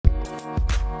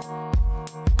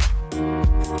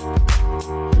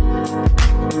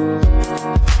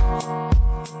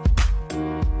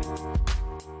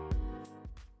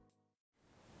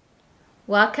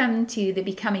Welcome to the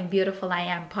Becoming Beautiful I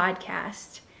Am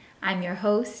podcast. I'm your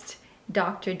host,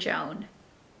 Dr. Joan.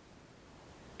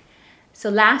 So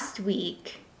last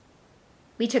week,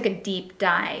 we took a deep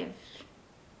dive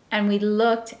and we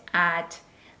looked at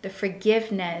the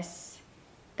forgiveness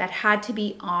that had to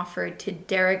be offered to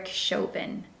Derek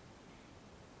Chauvin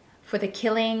for the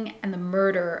killing and the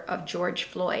murder of George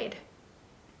Floyd.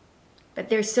 But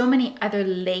there's so many other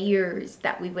layers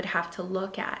that we would have to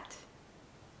look at.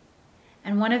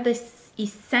 And one of the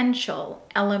essential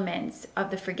elements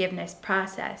of the forgiveness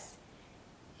process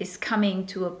is coming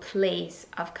to a place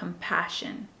of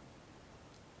compassion.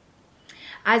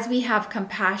 As we have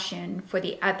compassion for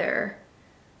the other,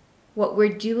 what we're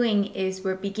doing is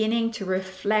we're beginning to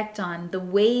reflect on the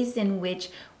ways in which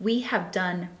we have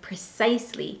done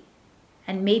precisely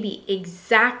and maybe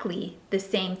exactly the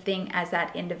same thing as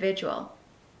that individual.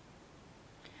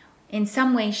 In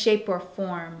some way, shape, or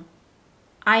form,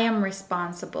 I am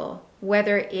responsible,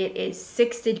 whether it is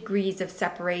 6 degrees of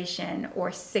separation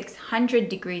or 600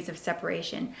 degrees of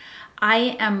separation.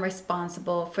 I am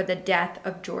responsible for the death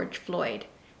of George Floyd.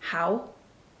 How?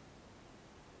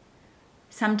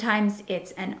 Sometimes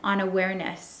it's an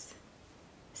unawareness.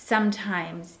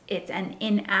 Sometimes it's an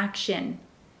inaction.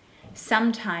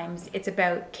 Sometimes it's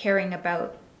about caring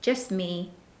about just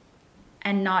me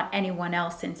and not anyone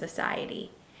else in society.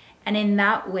 And in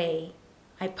that way,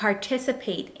 I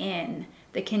participate in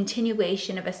the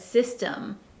continuation of a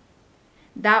system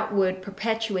that would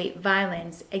perpetuate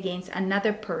violence against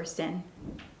another person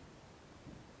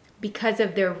because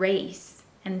of their race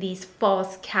and these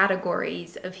false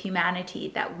categories of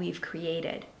humanity that we've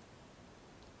created.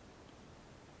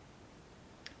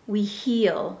 We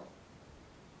heal,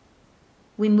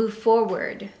 we move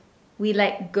forward, we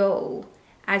let go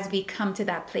as we come to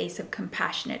that place of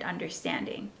compassionate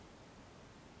understanding.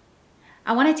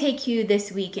 I want to take you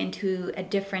this week into a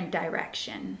different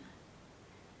direction.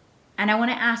 And I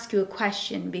want to ask you a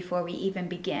question before we even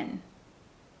begin.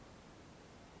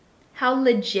 How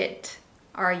legit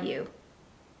are you?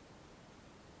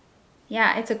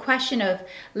 Yeah, it's a question of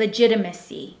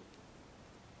legitimacy.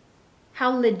 How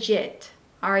legit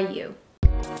are you?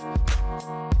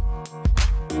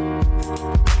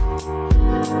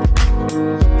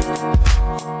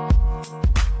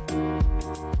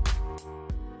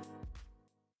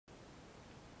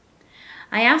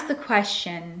 I ask the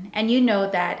question, and you know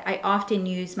that I often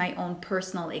use my own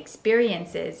personal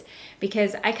experiences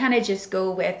because I kind of just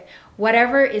go with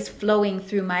whatever is flowing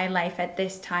through my life at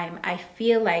this time. I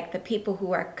feel like the people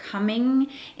who are coming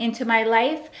into my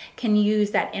life can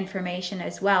use that information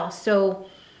as well. So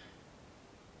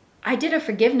I did a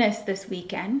forgiveness this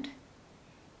weekend,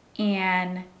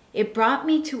 and it brought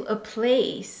me to a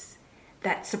place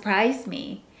that surprised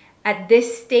me. At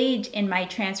this stage in my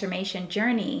transformation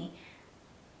journey,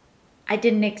 I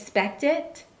didn't expect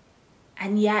it,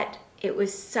 and yet it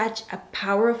was such a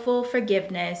powerful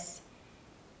forgiveness.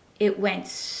 It went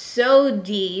so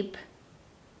deep.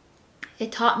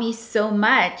 It taught me so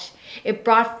much. It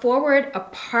brought forward a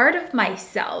part of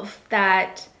myself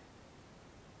that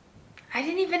I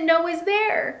didn't even know was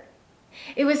there.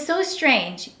 It was so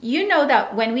strange. You know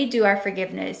that when we do our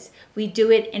forgiveness, we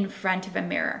do it in front of a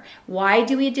mirror. Why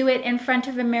do we do it in front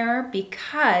of a mirror?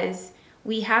 Because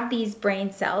we have these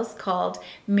brain cells called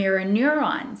mirror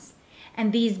neurons.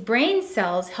 And these brain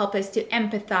cells help us to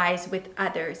empathize with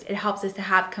others. It helps us to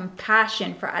have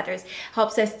compassion for others,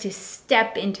 helps us to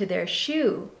step into their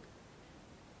shoe.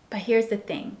 But here's the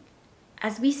thing.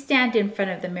 As we stand in front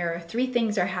of the mirror, 3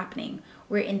 things are happening.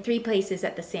 We're in 3 places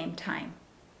at the same time.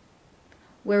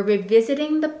 We're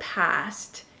revisiting the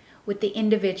past with the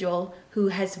individual who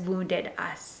has wounded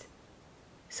us.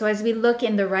 So as we look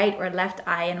in the right or left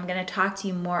eye, and I'm going to talk to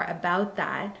you more about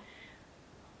that,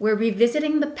 we're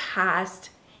revisiting the past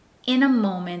in a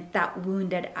moment that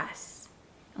wounded us.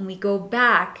 And we go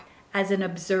back as an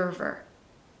observer.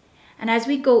 And as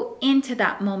we go into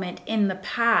that moment in the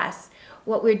past,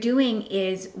 what we're doing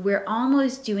is we're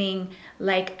almost doing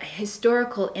like a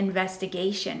historical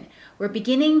investigation. We're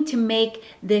beginning to make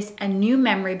this a new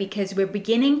memory because we're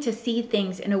beginning to see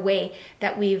things in a way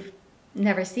that we've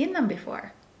never seen them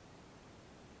before.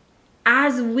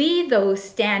 As we, though,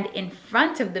 stand in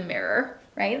front of the mirror,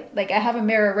 right? Like I have a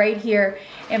mirror right here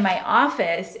in my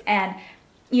office. And,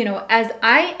 as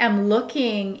I am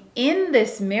looking in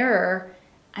this mirror,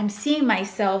 I'm seeing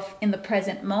myself in the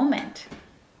present moment.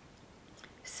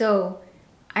 So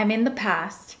I'm in the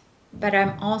past, but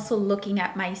I'm also looking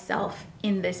at myself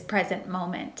in this present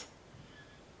moment.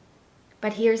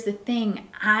 But here's the thing,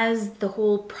 as the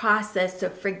whole process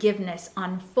of forgiveness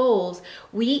unfolds,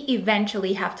 we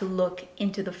eventually have to look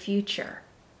into the future.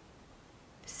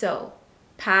 So,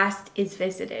 past is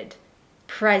visited,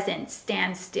 present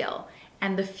stands still,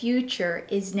 and the future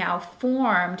is now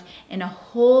formed in a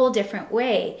whole different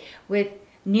way with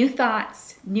new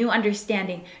thoughts, new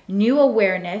understanding, new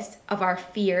awareness of our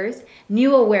fears,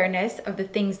 new awareness of the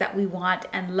things that we want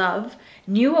and love,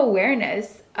 new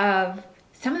awareness of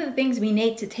some of the things we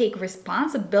need to take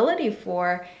responsibility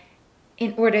for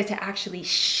in order to actually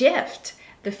shift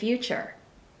the future.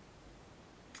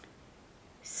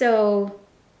 So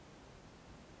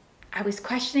I was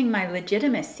questioning my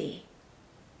legitimacy,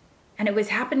 and it was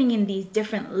happening in these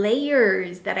different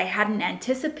layers that I hadn't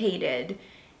anticipated.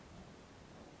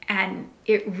 And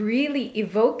it really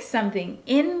evoked something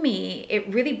in me.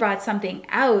 It really brought something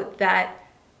out that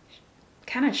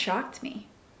kind of shocked me.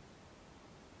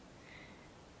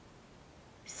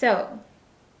 So,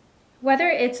 whether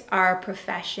it's our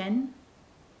profession,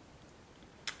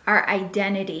 our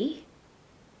identity,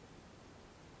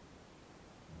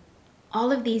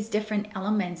 all of these different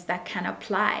elements that can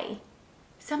apply,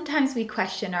 sometimes we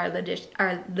question our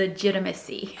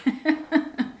legitimacy.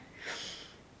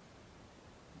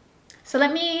 So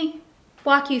let me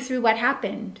walk you through what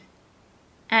happened.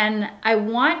 And I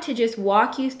want to just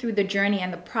walk you through the journey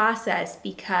and the process,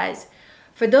 because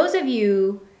for those of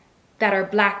you that are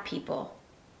Black people,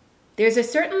 there's a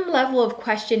certain level of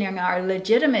questioning our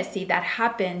legitimacy that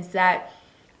happens that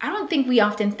I don't think we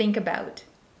often think about.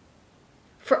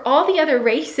 For all the other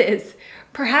races,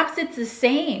 perhaps it's the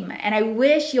same. And I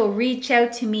wish you'll reach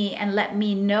out to me and let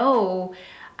me know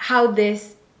how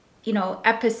this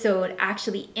episode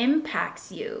actually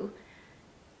impacts you.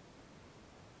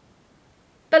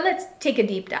 But let's take a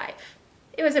deep dive.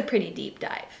 It was a pretty deep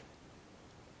dive.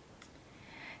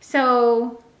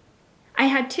 So I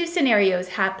had two scenarios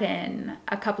happen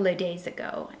a couple of days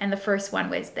ago, and the first one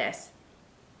was this.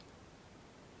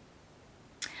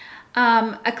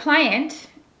 A client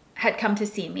had come to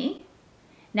see me.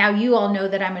 Now, you all know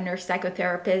that I'm a nurse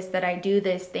psychotherapist, that I do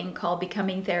this thing called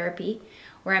Becoming Therapy,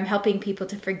 where I'm helping people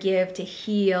to forgive, to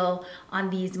heal on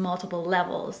these multiple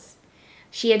levels.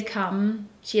 She had come,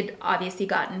 she had obviously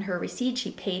gotten her receipt,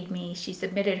 she paid me, she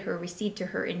submitted her receipt to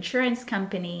her insurance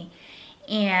company,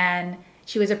 and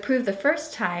she was approved the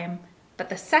first time, but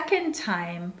the second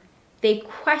time they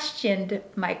questioned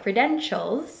my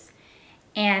credentials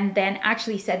and then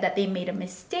actually said that they made a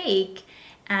mistake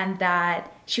and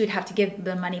that she would have to give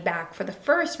the money back for the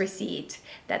first receipt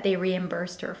that they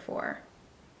reimbursed her for.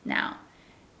 Now,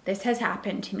 this has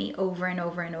happened to me over and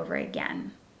over and over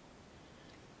again.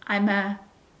 At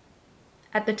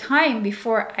the time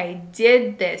before I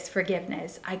did this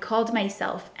forgiveness, I called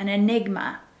myself an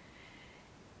enigma.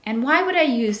 And why would I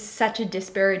use such a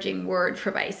disparaging word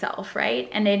for myself, right?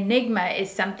 An enigma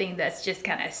is something that's just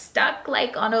kind of stuck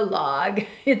like on a log.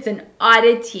 It's an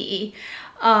oddity.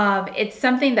 It's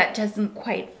something that doesn't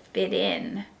quite fit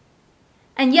in.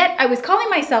 And yet I was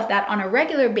calling myself that on a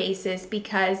regular basis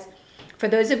because for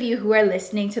those of you who are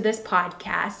listening to this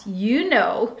podcast, you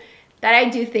know that I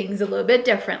do things a little bit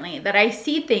differently, that I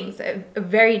see things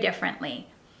very differently.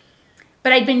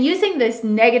 But I'd been using this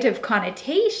negative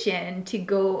connotation to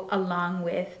go along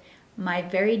with my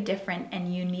very different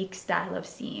and unique style of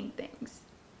seeing things.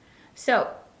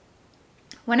 So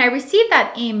when I received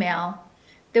that email,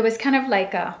 there was kind of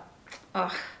like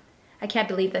I can't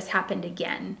believe this happened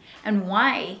again. And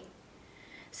why?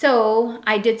 So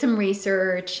I did some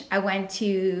research. I went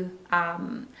to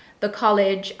the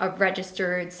College of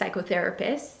Registered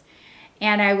Psychotherapists,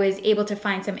 and I was able to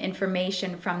find some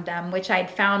information from them, which I'd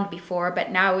found before,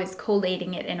 but now I was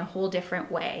collating it in a whole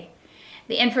different way.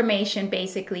 The information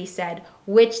basically said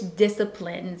which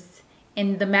disciplines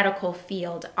in the medical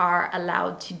field are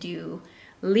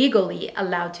legally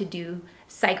allowed to do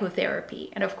psychotherapy.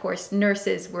 And of course,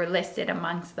 nurses were listed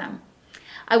amongst them.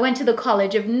 I went to the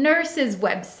College of Nurses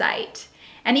website.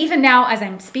 And even now, as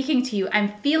I'm speaking to you, I'm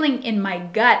feeling in my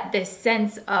gut this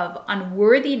sense of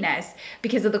unworthiness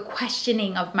because of the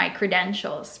questioning of my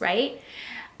credentials, right?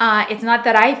 It's not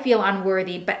that I feel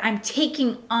unworthy, but I'm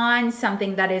taking on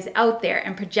something that is out there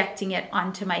and projecting it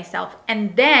onto myself.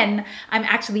 And then I'm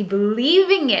actually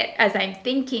believing it as I'm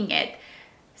thinking it.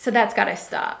 So that's got to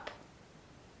stop.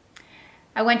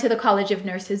 I went to the College of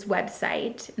Nurses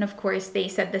website, and of course they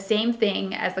said the same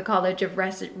thing as the College of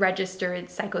Registered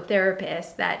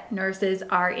Psychotherapists, that nurses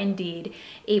are indeed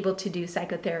able to do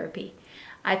psychotherapy.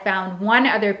 I found one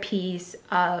other piece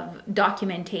of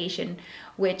documentation,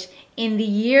 which in the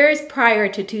years prior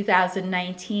to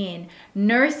 2019,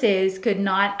 nurses could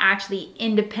not actually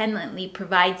independently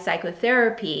provide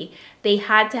psychotherapy. They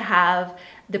had to have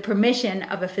the permission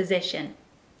of a physician.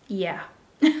 Yeah.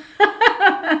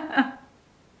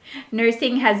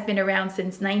 Nursing has been around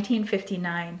since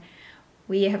 1959.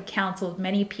 We have counseled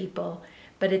many people,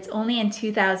 but it's only in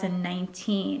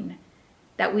 2019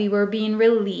 that we were being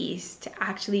released to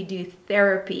actually do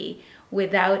therapy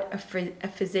without a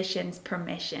physician's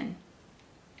permission.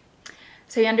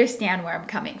 So you understand where I'm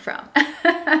coming from.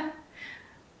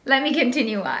 Let me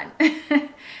continue on.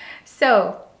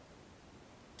 So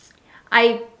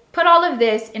I put all of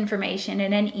this information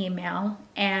in an email,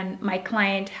 and my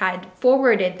client had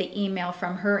forwarded the email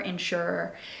from her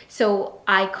insurer. So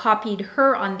I copied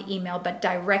her on the email but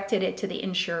directed it to the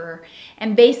insurer.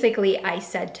 And basically I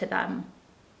said to them,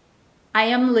 I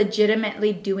am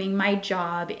legitimately doing my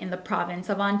job in the province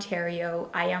of Ontario.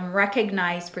 I am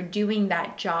recognized for doing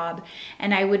that job,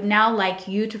 and I would now like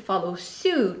you to follow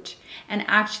suit and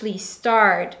actually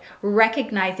start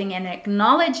recognizing and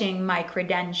acknowledging my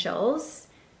credentials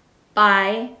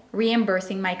by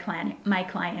reimbursing my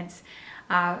clients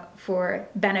for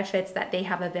benefits that they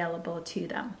have available to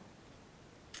them.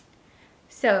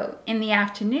 So in the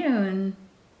afternoon,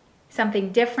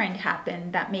 something different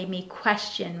happened that made me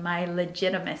question my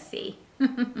legitimacy.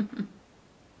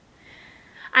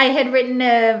 I had written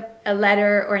a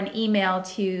letter or an email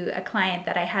to a client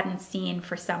that I hadn't seen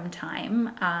for some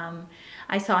time.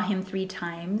 I saw him 3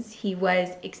 times. He was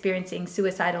experiencing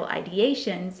suicidal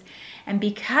ideations. And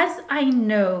because I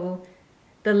know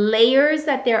the layers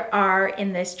that there are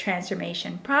in this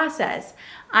transformation process,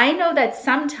 I know that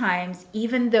sometimes,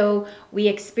 even though we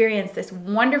experience this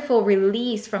wonderful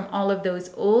release from all of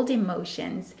those old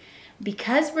emotions,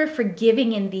 because we're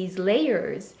forgiving in these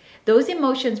layers, those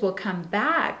emotions will come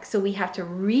back. So we have to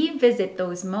revisit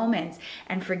those moments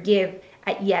and forgive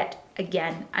at yet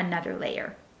again another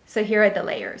layer. So here are the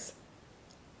layers.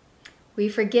 We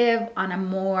forgive on a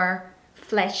more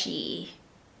fleshy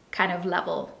kind of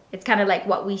level. It's kind of like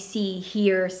what we see,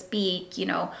 hear, speak, you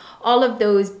know, all of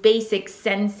those basic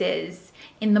senses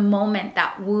in the moment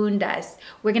that wound us.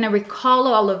 We're going to recall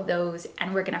all of those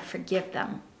and we're going to forgive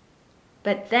them.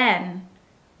 But then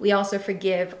we also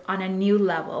forgive on a new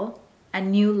level, a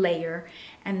new layer,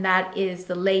 and that is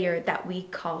the layer that we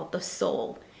call the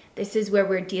soul. This is where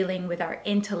we're dealing with our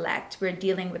intellect, we're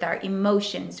dealing with our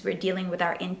emotions, we're dealing with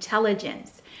our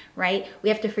intelligence, right? We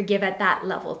have to forgive at that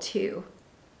level too.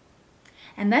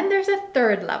 And then there's a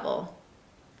third level,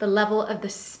 the level of the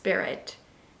spirit.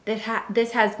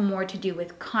 This has more to do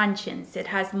with conscience. It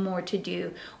has more to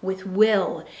do with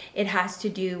will. It has to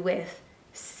do with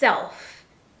self.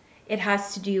 It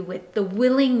has to do with the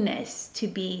willingness to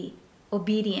be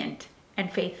obedient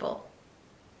and faithful.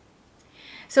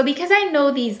 So because I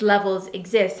know these levels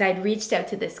exist, I'd reached out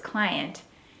to this client,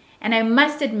 and I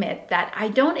must admit that I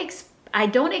don't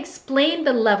explain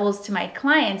the levels to my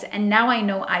clients, and now I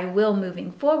know I will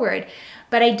moving forward,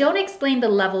 but I don't explain the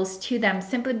levels to them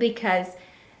simply because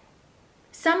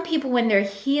some people, when they're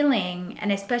healing, and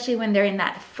especially when they're in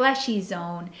that fleshy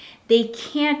zone, they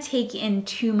can't take in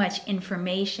too much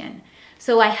information.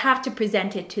 So I have to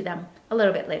present it to them a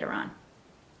little bit later on.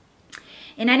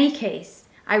 In any case,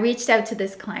 I reached out to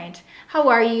this client. How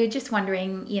are you? Just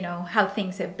wondering, you know, how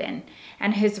things have been.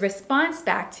 And his response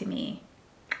back to me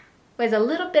was a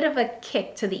little bit of a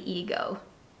kick to the ego.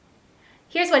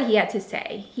 Here's what he had to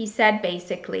say. He said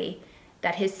basically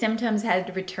that his symptoms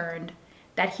had returned,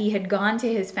 that he had gone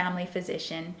to his family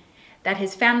physician, that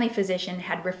his family physician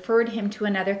had referred him to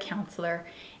another counselor,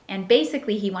 and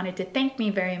basically he wanted to thank me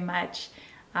very much,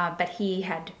 but he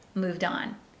had moved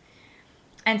on.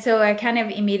 And so I kind of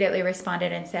immediately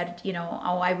responded and said, you know,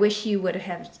 oh, I wish you would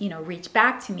have, you know, reached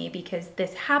back to me because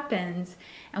this happens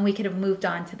and we could have moved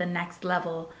on to the next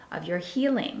level of your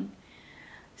healing.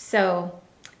 So,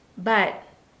 but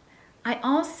I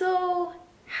also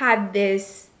had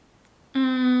this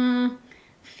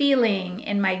feeling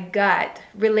in my gut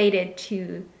related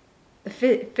to the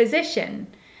physician.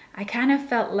 I kind of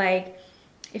felt like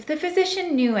if the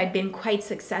physician knew I'd been quite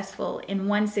successful in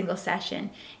one single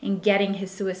session in getting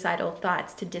his suicidal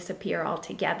thoughts to disappear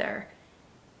altogether,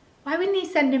 why wouldn't he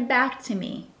send him back to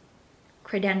me?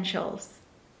 Credentials,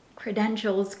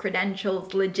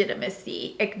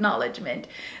 legitimacy, acknowledgement.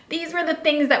 These were the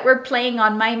things that were playing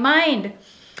on my mind.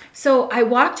 So I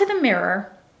walked to the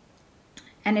mirror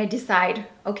and I decide,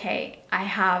 okay, I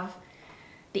have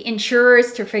the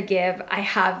insurers to forgive, I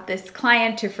have this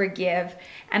client to forgive,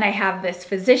 and I have this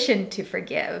physician to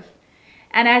forgive.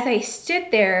 And as I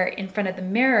stood there in front of the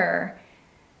mirror,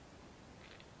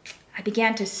 I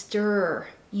began to stir,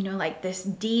 you know, like this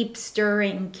deep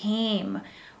stirring came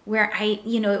where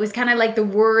it was kind of like the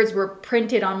words were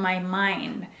printed on my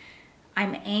mind.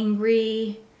 I'm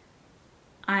angry,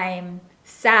 I'm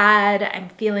sad. I'm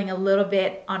feeling a little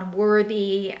bit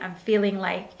unworthy. I'm feeling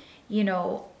like,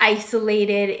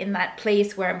 isolated in that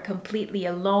place where I'm completely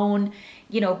alone,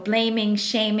 blaming,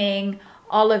 shaming,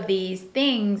 all of these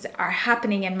things are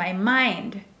happening in my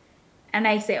mind. And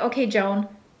I say, okay, Joan,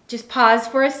 just pause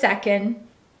for a second.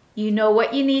 You know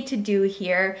what you need to do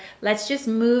here. Let's just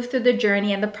move through the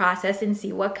journey and the process and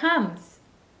see what comes.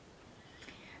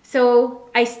 So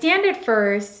I stand at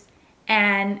first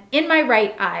and in my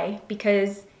right eye,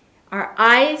 because our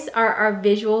eyes are our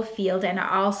visual field and are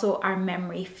also our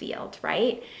memory field,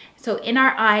 right? So in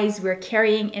our eyes, we're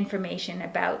carrying information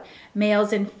about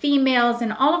males and females,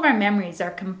 and all of our memories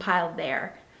are compiled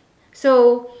there.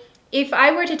 So if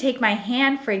I were to take my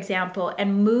hand, for example,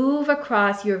 and move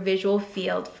across your visual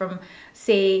field from,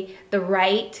 say, the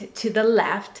right to the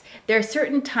left, there are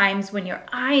certain times when your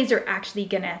eyes are actually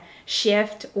going to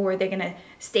shift, or they're going to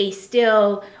stay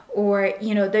still, or,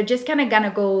 they're just kind of going to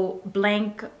go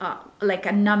blank, like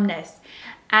a numbness.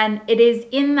 And it is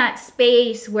in that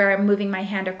space where I'm moving my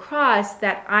hand across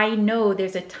that I know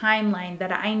there's a timeline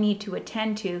that I need to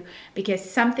attend to, because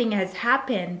something has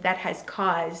happened that has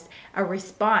caused a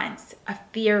response, a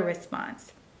fear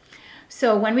response.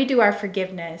 So when we do our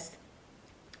forgiveness,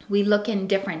 we look in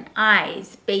different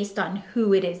eyes based on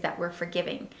who it is that we're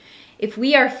forgiving. If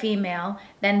we are female,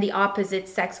 then the opposite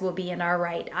sex will be in our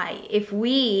right eye. If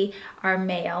we are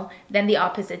male, then the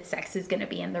opposite sex is going to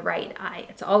be in the right eye.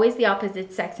 It's always the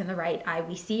opposite sex in the right eye.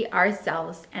 We see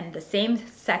ourselves and the same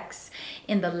sex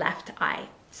in the left eye.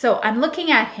 So I'm looking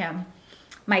at him,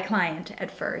 my client, at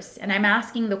first, and I'm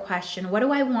asking the question, what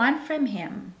do I want from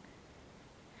him?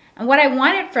 And what I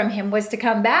wanted from him was to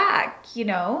come back,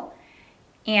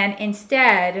 and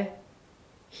instead,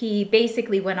 he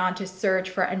basically went on to search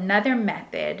for another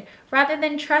method rather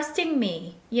than trusting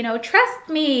me. Trust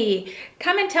me.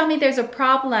 Come and tell me there's a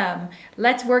problem.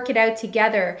 Let's work it out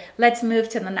together. Let's move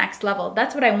to the next level.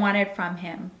 That's what I wanted from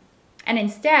him. And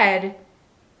instead,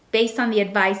 based on the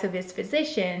advice of his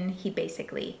physician, he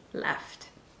basically left.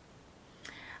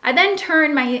 I then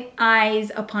turned my eyes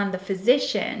upon the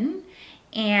physician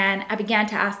and I began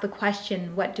to ask the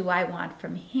question, what do I want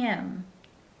from him?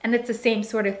 And it's the same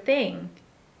sort of thing.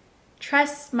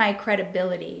 Trust my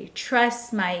credibility,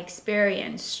 trust my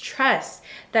experience, trust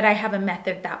that I have a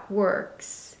method that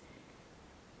works.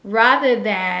 Rather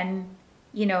than,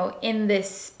 in this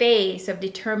space of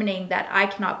determining that I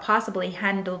cannot possibly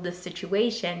handle this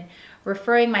situation,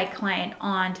 referring my client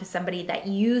on to somebody that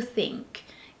you think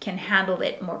can handle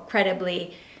it more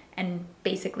credibly and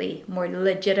basically more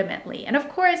legitimately. And of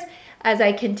course, as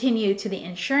I continue to the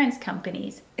insurance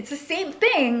companies, it's the same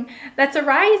thing that's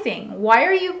arising. Why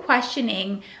are you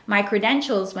questioning my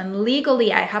credentials when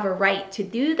legally I have a right to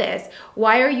do this?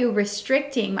 Why are you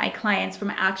restricting my clients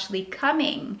from actually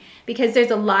coming? Because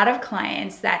there's a lot of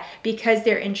clients that, because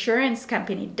their insurance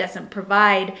company doesn't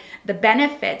provide the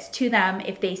benefits to them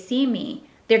if they see me,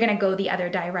 they're going to go the other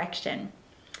direction.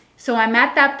 So I'm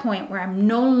at that point where I'm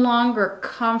no longer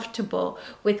comfortable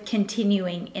with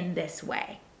continuing in this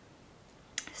way.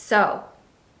 So,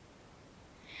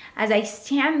 as I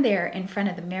stand there in front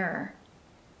of the mirror,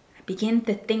 I begin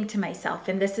to think to myself,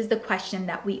 and this is the question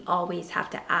that we always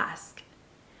have to ask.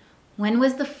 When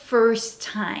was the first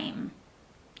time,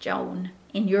 Joan,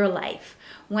 in your life,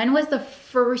 when was the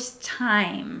first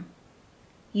time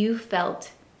you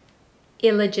felt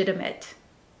illegitimate?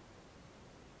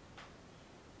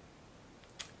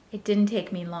 It didn't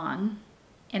take me long.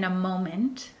 In a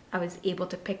moment, I was able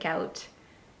to pick out,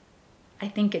 I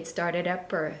think it started at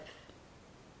birth.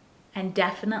 And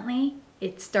definitely,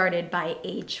 it started by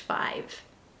age 5.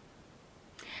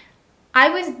 I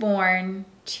was born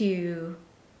to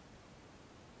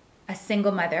a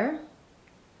single mother,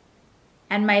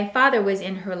 and my father was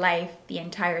in her life the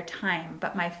entire time,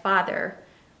 but my father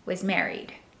was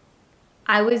married.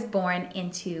 I was born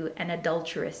into an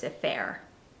adulterous affair.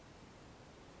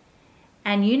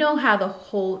 And you know how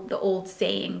the old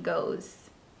saying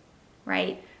goes,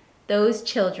 right? Those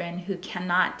children who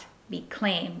cannot be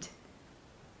claimed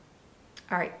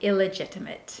are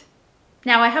illegitimate.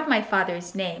 Now, I have my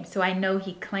father's name, so I know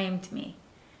he claimed me.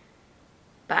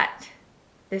 But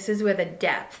this is where the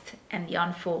depth and the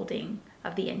unfolding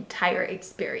of the entire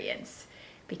experience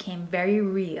became very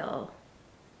real,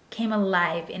 came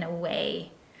alive in a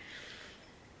way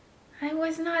I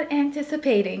was not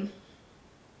anticipating.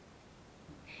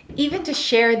 Even to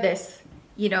share this,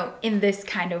 in this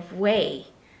kind of way,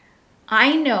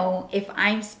 I know if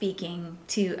I'm speaking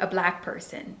to a Black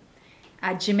person,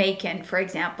 a Jamaican, for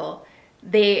example,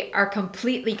 they are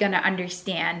completely going to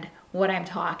understand what I'm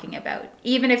talking about.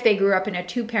 Even if they grew up in a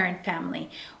 2-parent family,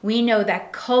 we know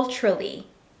that culturally,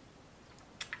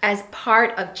 as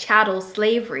part of chattel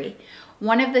slavery,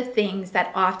 one of the things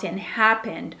that often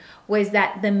happened was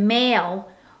that the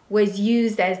male was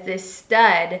used as this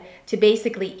stud to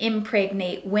basically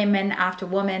impregnate women after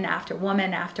woman after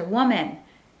woman after woman.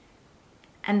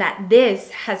 And that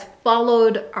this has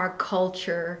followed our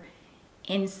culture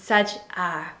in such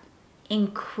a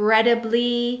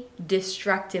incredibly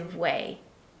destructive way.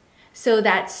 So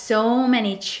that so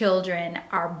many children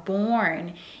are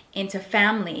born into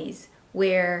families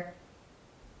where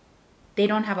they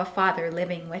don't have a father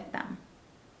living with them.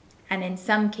 And in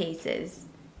some cases,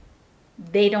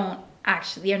 they're not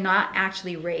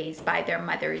actually raised by their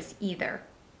mothers either.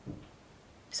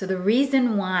 So the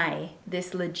reason why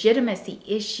this legitimacy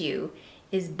issue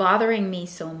is bothering me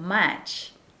so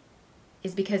much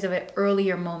is because of an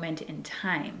earlier moment in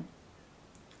time.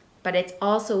 But it's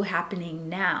also happening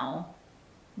now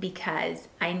because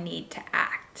I need to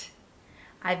act.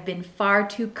 I've been far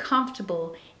too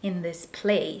comfortable in this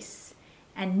place,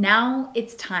 and now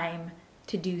it's time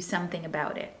to do something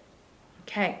about it.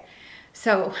 Okay,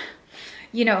 so,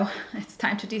 it's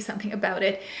time to do something about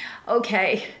it.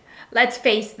 Okay, let's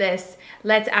face this.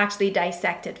 Let's actually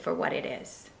dissect it for what it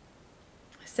is.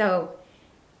 So,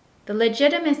 the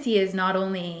legitimacy is not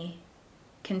only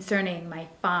concerning my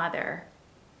father,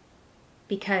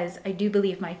 because I do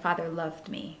believe my father loved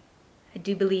me. I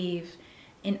do believe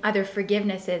in other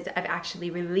forgivenesses I've actually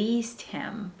released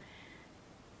him.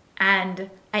 And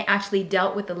I actually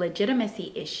dealt with the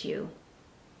legitimacy issue.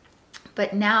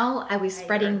 But now I was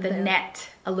spreading the net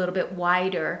a little bit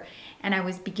wider, and I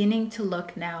was beginning to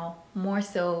look now more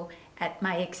so at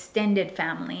my extended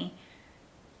family,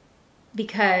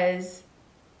 because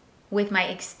with my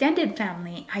extended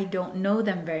family, I don't know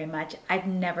them very much. I've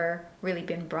never really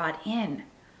been brought in.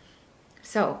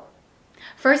 So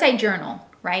first I journal,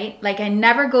 right? Like I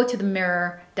never go to the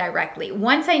mirror directly.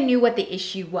 Once I knew what the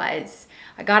issue was,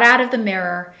 I got out of the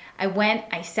mirror,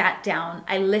 I sat down,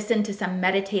 I listened to some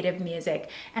meditative music,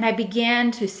 and I began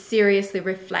to seriously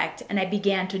reflect, and I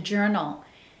began to journal.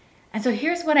 And so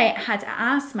here's what I had to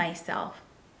ask myself.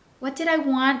 What did I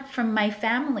want from my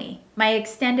family, my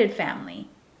extended family?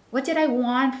 What did I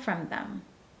want from them?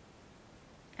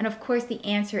 And of course the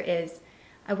answer is,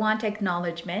 I want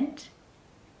acknowledgement,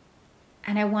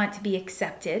 and I want to be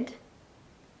accepted.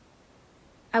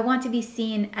 I want to be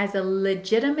seen as a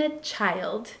legitimate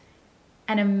child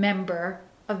and a member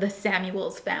of the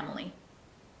Samuels family.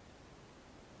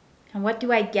 And what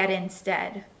do I get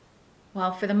instead?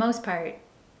 Well, for the most part,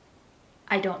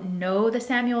 I don't know the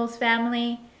Samuels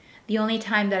family. The only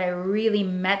time that I really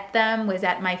met them was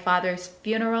at my father's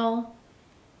funeral.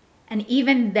 And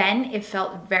even then, it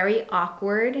felt very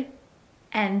awkward.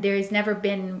 And there's never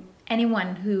been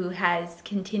anyone who has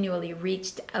continually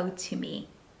reached out to me.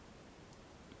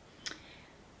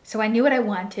 So I knew what I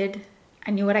wanted.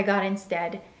 I knew what I got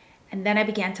instead. And then I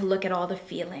began to look at all the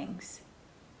feelings.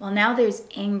 Well, now there's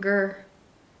anger.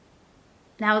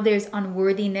 Now there's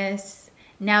unworthiness.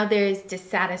 Now there's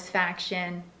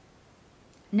dissatisfaction.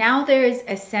 Now there's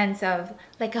a sense of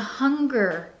like a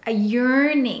hunger, a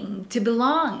yearning to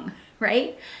belong,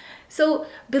 right? So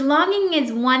belonging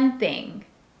is one thing,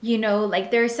 like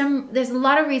there's a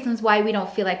lot of reasons why we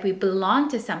don't feel like we belong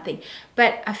to something,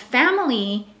 but a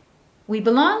family we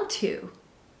belong to,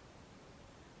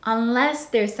 unless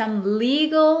there's some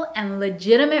legal and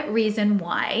legitimate reason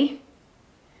why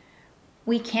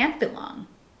we can't belong.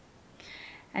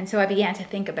 And so I began to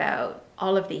think about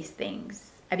all of these things.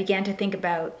 I began to think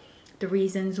about the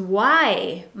reasons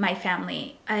why my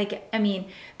family,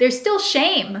 there's still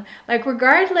shame. Like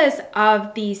regardless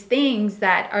of these things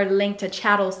that are linked to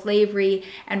chattel slavery,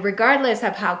 and regardless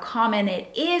of how common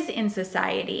it is in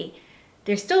society,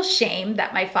 there's still shame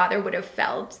that my father would have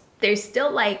felt. There's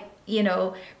still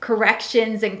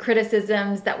corrections and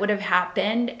criticisms that would have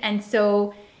happened. And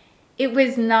so it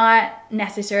was not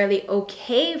necessarily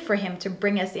okay for him to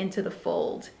bring us into the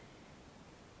fold.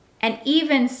 And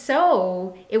even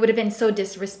so, it would have been so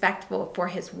disrespectful for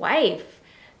his wife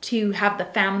to have the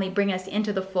family bring us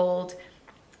into the fold,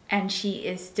 and she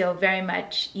is still very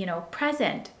much,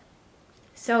 present.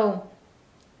 So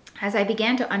as I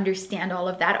began to understand all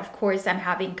of that, of course, I'm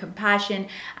having compassion.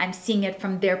 I'm seeing it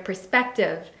from their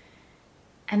perspective.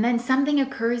 And then something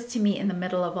occurs to me in the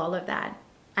middle of all of that.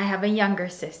 I have a younger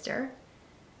sister.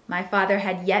 My father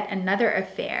had yet another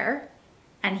affair,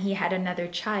 and he had another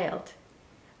child.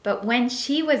 But when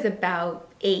she was about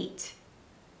 8,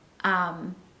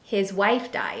 his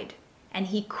wife died, and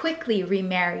he quickly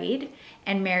remarried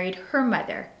and married her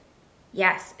mother.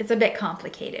 Yes, it's a bit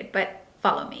complicated, but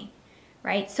follow me,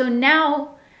 right? So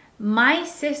now my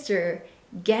sister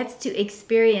gets to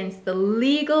experience the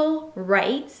legal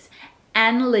rights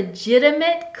and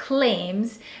legitimate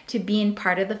claims to being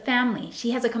part of the family.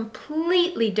 She has a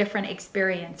completely different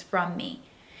experience from me.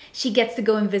 She gets to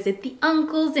go and visit the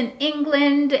uncles in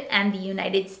England and the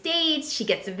United States. She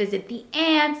gets to visit the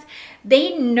aunts.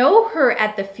 They know her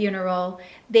at the funeral.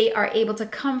 They are able to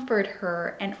comfort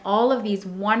her and all of these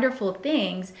wonderful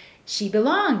things. She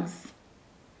belongs.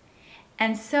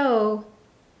 And so,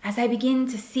 as I begin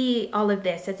to see all of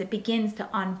this, as it begins to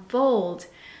unfold,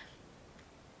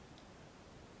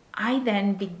 I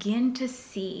then begin to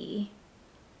see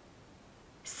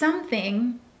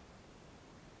something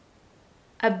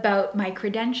about my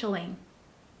credentialing.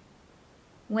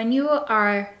 When you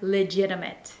are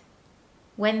legitimate,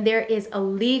 when there is a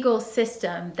legal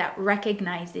system that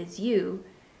recognizes you,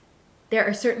 there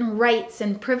are certain rights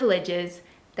and privileges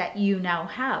that you now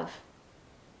have.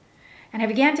 And I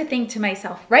began to think to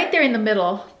myself, right there in the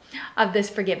middle of this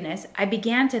forgiveness, I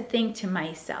began to think to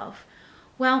myself,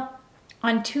 well,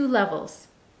 on two levels.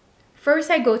 First,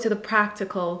 I go to the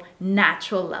practical,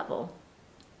 natural level.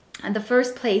 And the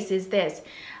first place is this.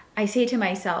 I say to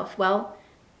myself, well,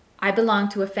 I belong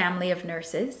to a family of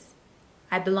nurses.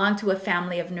 I belong to a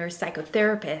family of nurse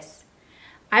psychotherapists.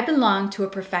 I belong to a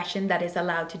profession that is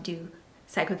allowed to do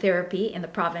psychotherapy in the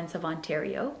province of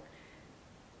Ontario.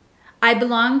 I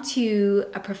belong to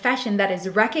a profession that is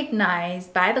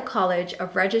recognized by the College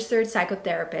of Registered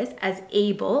Psychotherapists as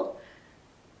able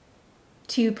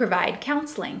to provide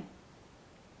counseling.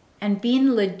 And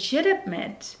being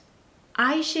legitimate,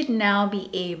 I should now be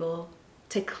able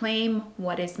to claim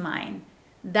what is mine.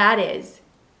 That is,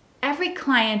 every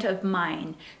client of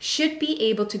mine should be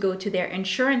able to go to their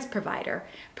insurance provider,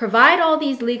 provide all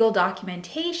these legal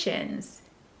documentations,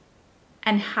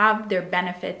 and have their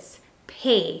benefits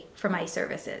pay for my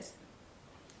services.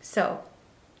 So,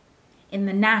 in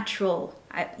the natural,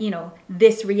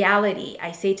 this reality,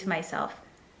 I say to myself,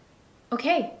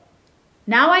 okay,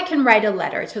 now I can write a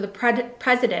letter to the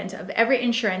president of every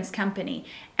insurance company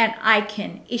and I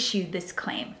can issue this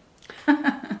claim.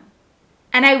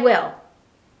 And I will.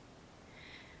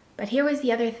 But here was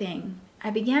the other thing. I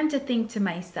began to think to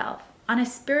myself on a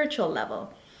spiritual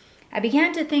level. I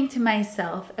began to think to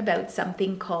myself about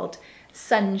something called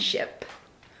sonship.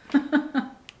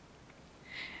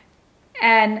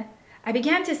 And I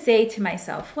began to say to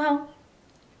myself, well,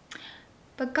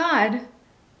 but God,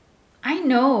 I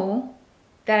know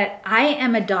that I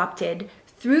am adopted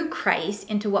through Christ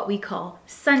into what we call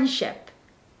sonship.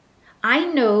 I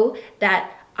know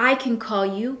that I can call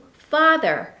you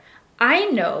Father. I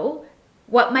know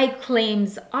what my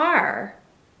claims are.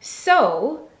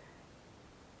 So,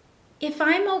 if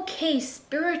I'm okay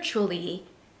spiritually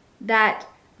that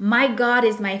my God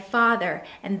is my Father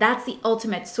and that's the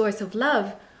ultimate source of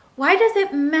love, why does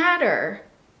it matter?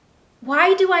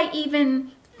 Why do I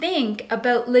even think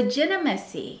about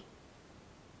legitimacy?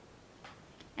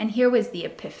 And here was the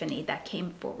epiphany that came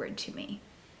forward to me.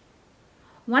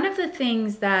 One of the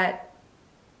things that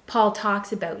Paul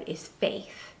talks about is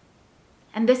faith.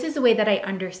 And this is the way that I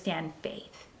understand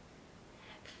faith.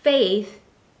 Faith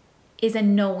is a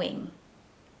knowing.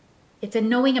 It's a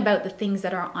knowing about the things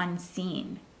that are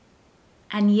unseen.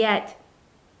 And yet,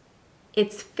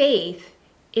 it's faith,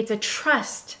 it's a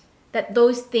trust that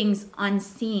those things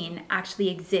unseen actually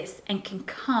exist and can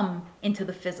come into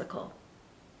the physical.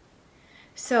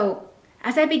 So,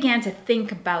 as I began to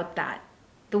think about that,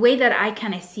 the way that I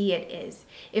kind of see it is,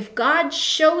 if God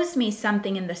shows me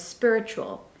something in the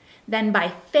spiritual, then by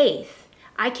faith,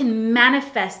 I can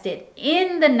manifest it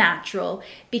in the natural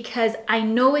because I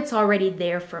know it's already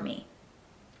there for me.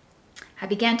 I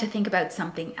began to think about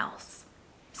something else,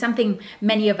 something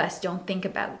many of us don't think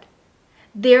about.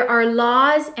 There are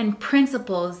laws and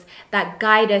principles that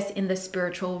guide us in the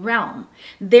spiritual realm.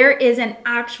 There is an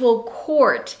actual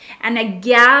court and a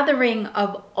gathering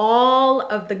of all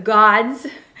of the gods.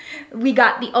 We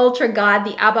got the ultra God,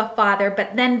 the Abba Father,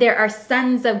 but then there are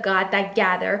sons of God that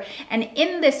gather. And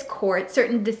in this court,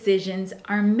 certain decisions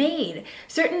are made.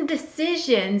 Certain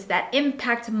decisions that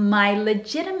impact my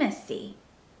legitimacy.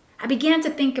 I began to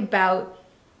think about,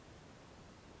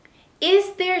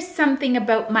 is there something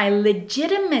about my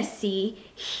legitimacy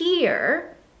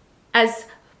here as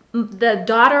the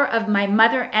daughter of my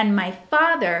mother and my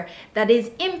father that is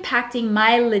impacting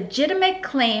my legitimate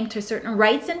claim to certain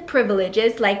rights and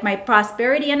privileges like my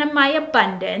prosperity and my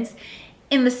abundance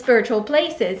in the spiritual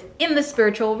places, in the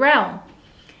spiritual realm?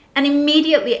 And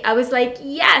immediately I was like,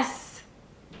 yes.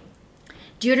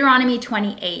 Deuteronomy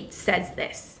 28 says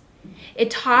this.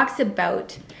 It talks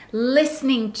about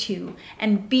listening to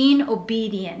and being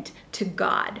obedient to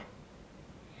God.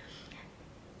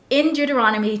 in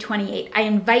Deuteronomy 28, I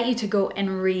invite you to go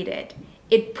and read it.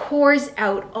 It pours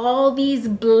out all these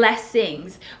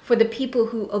blessings for the people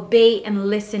who obey and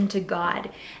listen to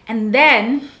God. And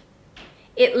then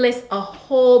it lists a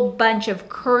whole bunch of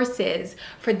curses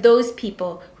for those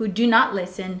people who do not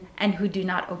listen and who do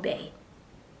not obey.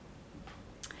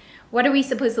 What are we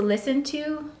supposed to listen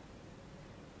to?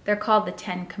 They're called the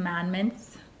 10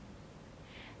 Commandments.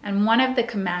 And one of the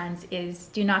commands is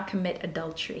do not commit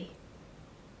adultery.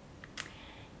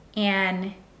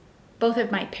 And both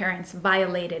of my parents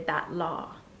violated that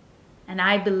law. And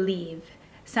I believe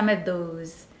some of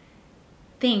those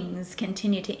things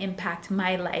continue to impact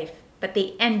my life, but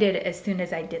they ended as soon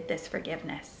as I did this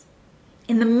forgiveness.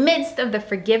 In the midst of the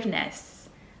forgiveness,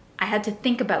 I had to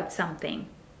think about something.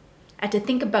 I had to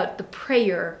think about the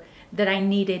prayer that I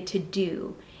needed to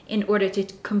do in order to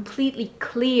completely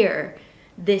clear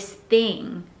this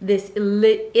thing, this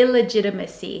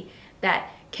illegitimacy that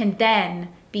can then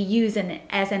be used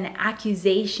as an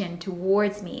accusation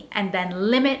towards me and then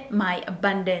limit my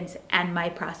abundance and my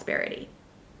prosperity.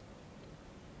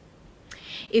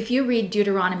 If you read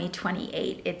Deuteronomy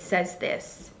 28, it says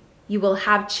this: you will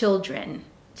have children.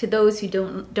 To those who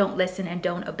don't listen and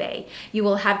don't obey, you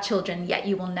will have children, yet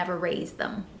you will never raise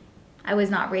them. I was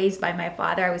not raised by my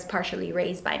father. I was partially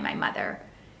raised by my mother.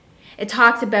 It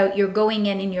talks about your going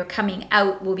in and your coming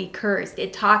out will be cursed.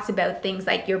 It talks about things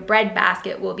like your bread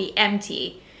basket will be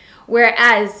empty.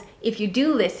 Whereas if you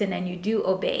do listen and you do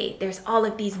obey, there's all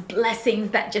of these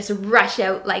blessings that just rush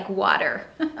out like water.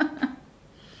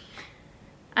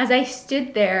 As I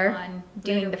stood there on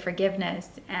doing the forgiveness,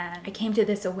 and I came to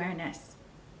this awareness.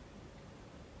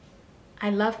 I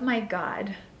love my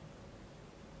God.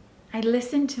 I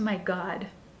listen to my God.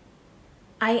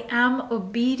 I am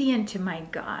obedient to my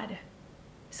God.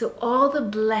 So all the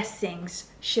blessings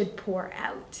should pour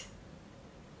out.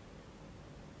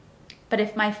 But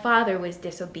if my father was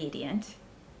disobedient,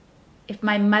 if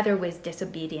my mother was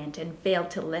disobedient and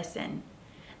failed to listen,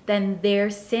 then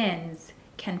their sins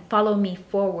can follow me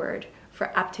forward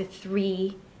for up to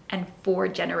 3 and 4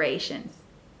 generations.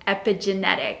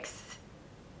 Epigenetics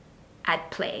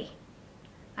at play.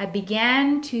 I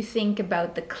began to think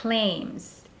about the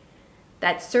claims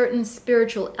that certain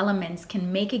spiritual elements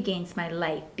can make against my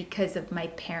life because of my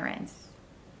parents.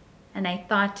 And I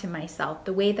thought to myself,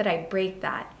 the way that I break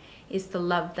that is to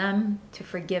love them, to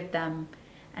forgive them,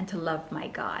 and to love my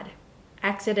God.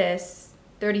 Exodus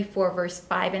 34 verse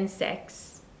 5 and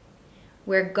 6,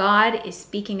 where God is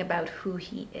speaking about who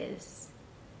he is.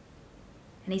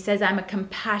 And he says, I'm a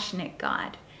compassionate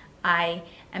God. I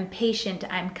am patient,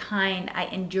 I'm kind, I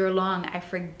endure long, I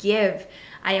forgive,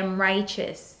 I am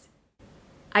righteous.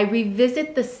 I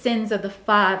revisit the sins of the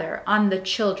father on the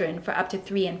children for up to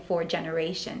 3 and 4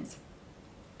 generations.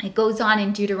 It goes on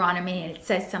in Deuteronomy and it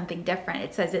says something different.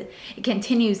 It says it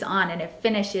continues on and it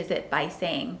finishes it by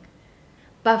saying,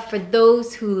 but for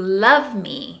those who love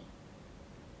me,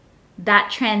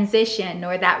 that transition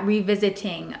or that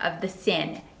revisiting of the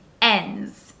sin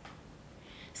ends.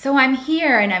 So I'm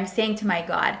here and I'm saying to my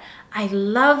God, I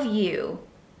love you,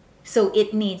 so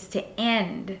it needs to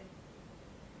end.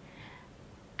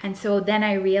 And so then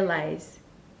I realized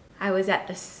I was at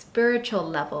the spiritual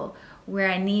level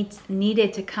where I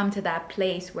needed to come to that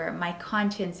place where my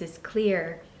conscience is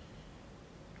clear,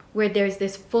 where there's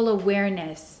this full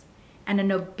awareness and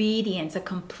an obedience, a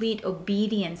complete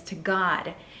obedience to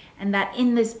God, and that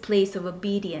in this place of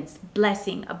obedience,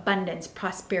 blessing, abundance,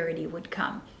 prosperity would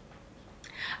come.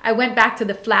 I went back to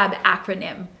the FLAB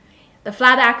acronym. The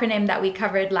FLAB acronym that we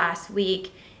covered last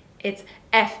week, it's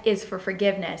F is for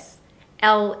forgiveness,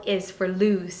 L is for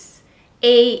loose,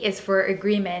 A is for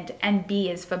agreement, and B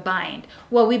is for bind.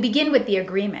 Well, we begin with the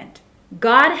agreement.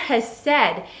 God has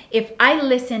said, if I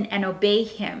listen and obey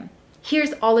him,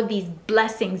 here's all of these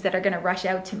blessings that are going to rush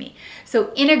out to me.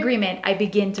 So in agreement, I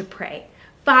begin to pray.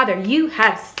 Father, you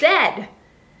have said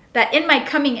that in my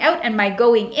coming out and my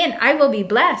going in, I will be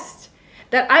blessed,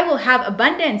 that I will have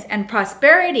abundance and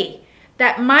prosperity,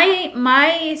 that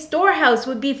my storehouse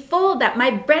would be full, that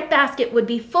my bread basket would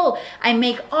be full. I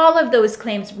make all of those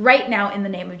claims right now in the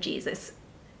name of Jesus.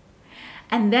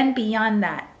 And then beyond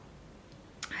that,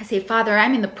 I say, Father,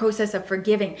 I'm in the process of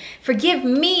forgiving. Forgive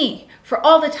me for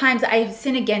all the times I have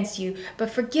sinned against you,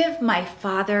 but forgive my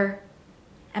father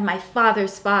and my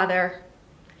father's father.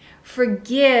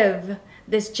 Forgive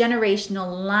this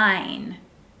generational line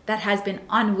that has been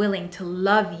unwilling to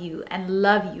love you and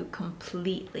love you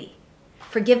completely.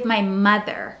 Forgive my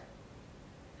mother.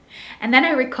 And then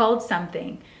I recalled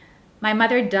something. My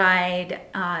mother died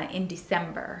in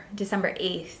December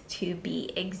 8th to be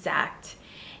exact.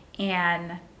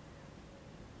 And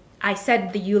I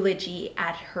said the eulogy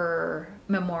at her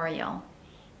memorial.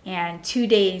 And 2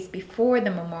 days before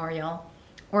the memorial,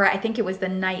 or I think it was the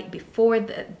night before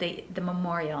the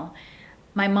memorial,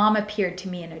 my mom appeared to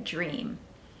me in a dream.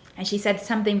 And she said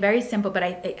something very simple, but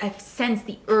I sensed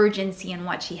the urgency in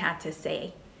what she had to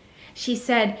say. She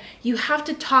said, "You have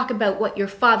to talk about what your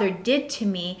father did to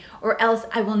me, or else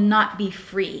I will not be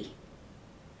free."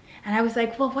 And I was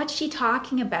like, well, what's she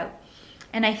talking about?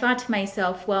 And I thought to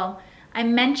myself, well, I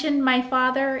mentioned my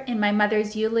father in my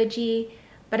mother's eulogy,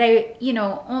 but I,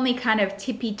 only kind of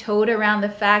tippy-toed around the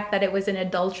fact that it was an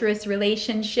adulterous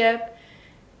relationship.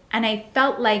 And I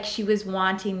felt like she was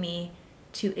wanting me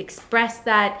to express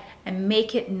that and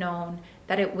make it known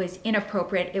that it was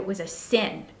inappropriate, it was a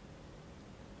sin.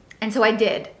 And so I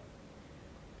did.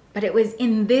 But it was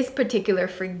in this particular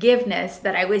forgiveness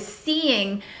that I was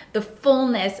seeing the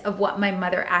fullness of what my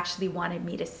mother actually wanted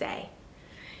me to say.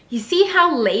 You see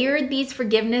how layered these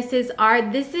forgivenesses are?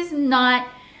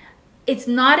 It's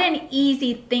not an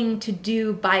easy thing to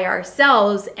do by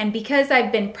ourselves. And because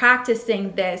I've been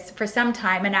practicing this for some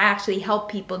time and I actually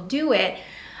help people do it,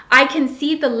 I can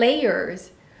see the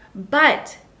layers.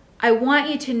 But I want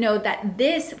you to know that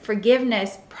this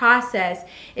forgiveness process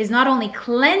is not only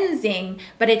cleansing,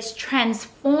 but it's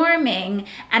transforming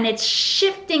and it's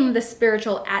shifting the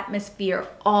spiritual atmosphere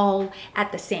all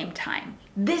at the same time.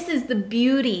 This is the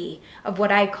beauty of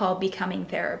what I call becoming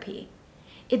therapy.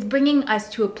 It's bringing us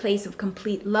to a place of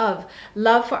complete love.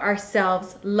 Love for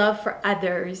ourselves, love for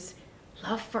others,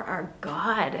 love for our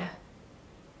God.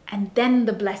 And then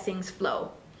the blessings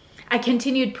flow. I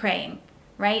continued praying,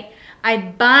 right? I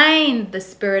bind the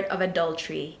spirit of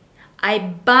adultery. I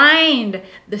bind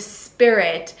the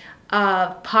spirit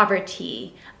of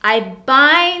poverty. I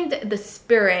bind the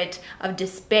spirit of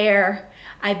despair.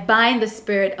 I bind the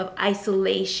spirit of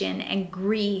isolation and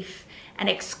grief and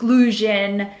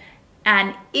exclusion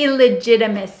and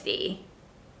illegitimacy.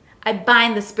 I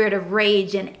bind the spirit of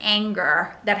rage and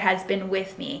anger that has been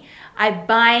with me. I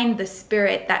bind the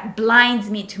spirit that blinds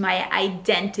me to my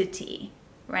identity,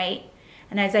 right?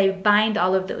 And as I bind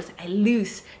all of those, I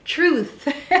loose truth,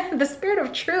 the spirit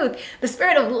of truth, the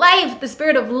spirit of life, the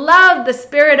spirit of love, the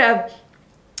spirit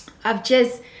of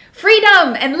just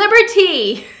freedom and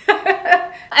liberty.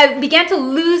 I began to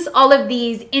loose all of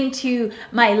these into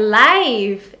my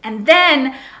life. And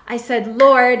then I said,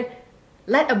 Lord,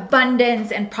 let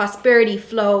abundance and prosperity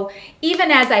flow.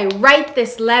 Even as I write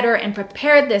this letter and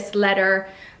prepare this letter,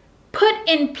 put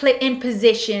in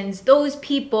positions those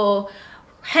people,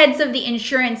 heads of the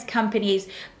insurance companies,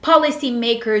 policy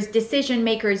makers, decision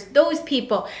makers, those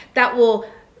people that will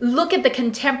look at the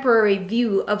contemporary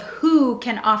view of who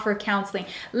can offer counseling.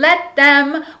 Let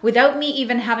them, without me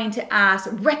even having to ask,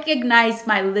 recognize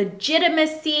my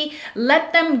legitimacy.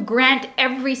 Let them grant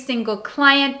every single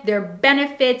client their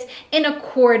benefits in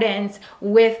accordance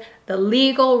with the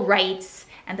legal rights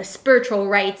and the spiritual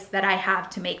rights that I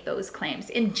have to make those claims.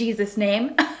 In Jesus'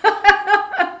 name.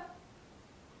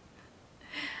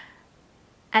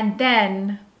 And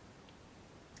then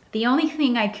the only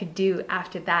thing I could do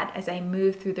after that, as I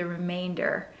moved through the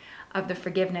remainder of the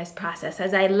forgiveness process,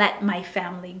 as I let my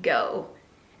family go,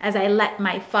 as I let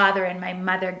my father and my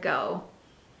mother go,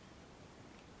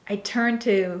 I turned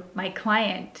to my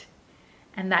client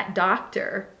and that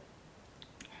doctor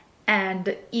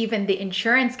and even the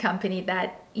insurance company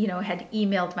that, had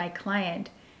emailed my client.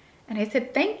 And I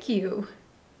said, thank you.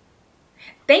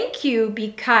 Thank you,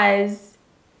 because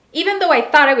even though I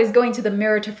thought I was going to the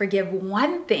mirror to forgive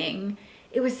one thing,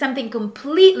 it was something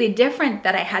completely different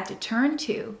that I had to turn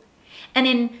to. And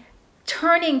in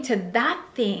turning to that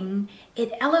thing,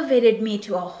 it elevated me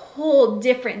to a whole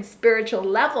different spiritual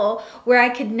level where I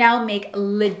could now make a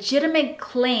legitimate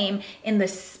claim in the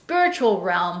spiritual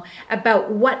realm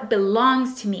about what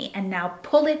belongs to me and now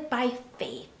pull it by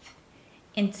faith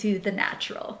into the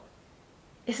natural.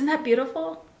 Isn't that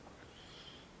beautiful?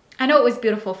 I know it was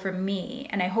beautiful for me,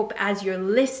 and I hope as you're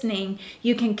listening,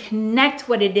 you can connect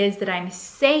what it is that I'm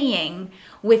saying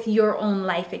with your own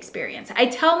life experience. I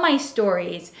tell my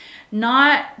stories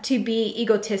not to be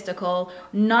egotistical,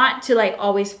 not to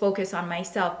always focus on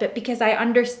myself, but because I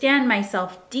understand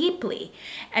myself deeply,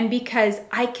 and because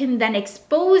I can then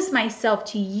expose myself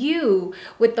to you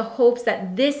with the hopes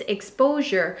that this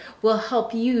exposure will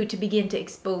help you to begin to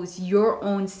expose your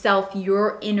own self,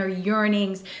 your inner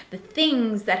yearnings, the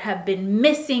things that have been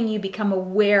missing, you become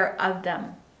aware of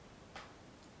them.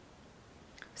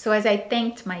 So as I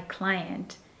thanked my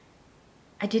client,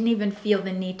 I didn't even feel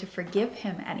the need to forgive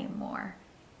him anymore,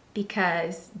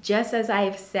 Because just as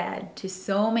I've said to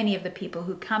so many of the people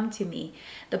who come to me,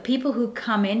 the people who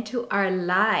come into our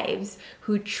lives,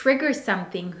 who trigger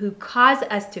something, who cause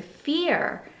us to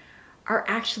fear, are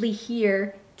actually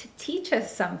here to teach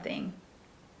us something.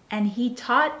 And he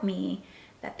taught me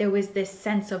that there was this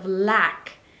sense of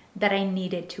lack that I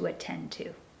needed to attend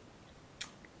to.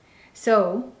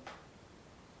 So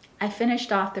I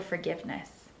finished off the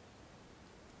forgiveness.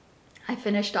 I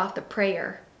finished off the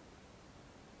prayer.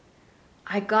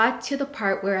 I got to the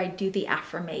part where I do the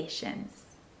affirmations.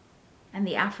 And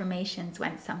the affirmations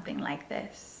went something like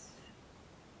this.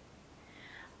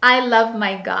 I love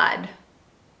my God.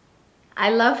 I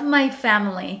love my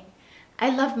family. I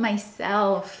love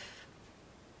myself.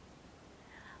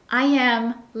 I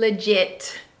am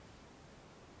legit.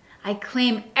 I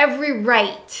claim every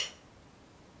right.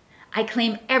 I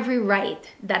claim every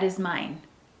right that is mine.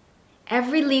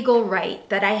 Every legal right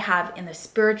that I have in the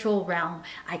spiritual realm,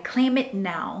 I claim it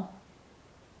now.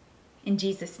 In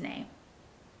Jesus' name.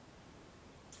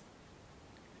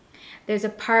 There's a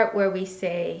part where we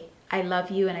say, I love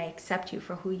you and I accept you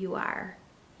for who you are.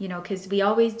 You know, because we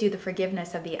always do the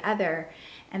forgiveness of the other,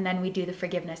 and then we do the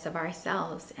forgiveness of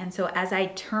ourselves. And so as I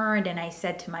turned and I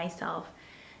said to myself,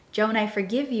 Joan, I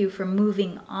forgive you for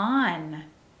moving on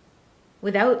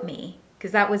without me.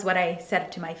 Because that was what I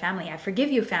said to my family. I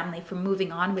forgive you, family, for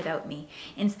moving on without me.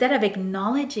 Instead of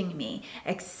acknowledging me,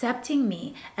 accepting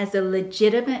me as a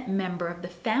legitimate member of the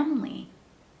family,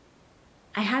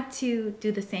 I had to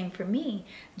do the same for me.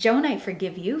 Joan, I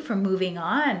forgive you for moving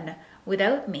on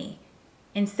without me.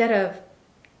 Instead of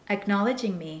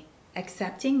acknowledging me,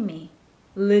 accepting me,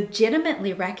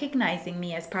 legitimately recognizing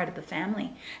me as part of the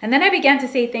family. And then I began to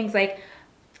say things like,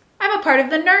 I'm a part of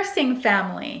the nursing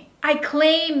family. I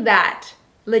claim that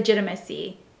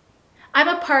legitimacy. I'm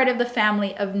a part of the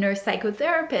family of nurse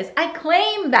psychotherapists. I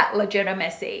claim that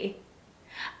legitimacy.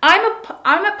 I'm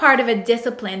a part of a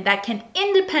discipline that can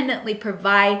independently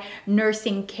provide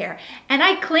nursing care. And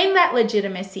I claim that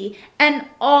legitimacy and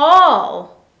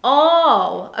all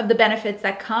of the benefits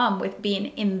that come with being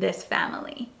in this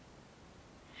family.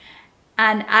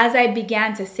 And as I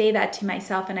began to say that to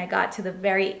myself and I got to the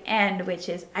very end, which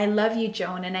is, I love you,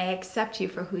 Joan, and I accept you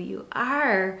for who you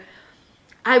are,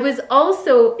 it was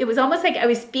almost like I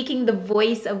was speaking the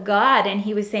voice of God, and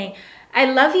he was saying, I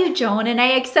love you, Joan, and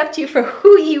I accept you for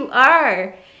who you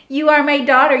are. You are my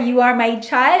daughter. You are my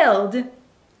child.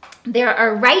 There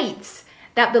are rights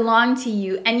that belong to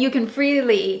you, and you can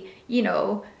freely,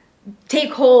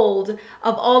 take hold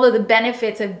of all of the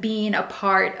benefits of being a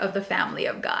part of the family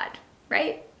of God.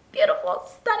 Right? Beautiful,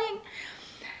 stunning.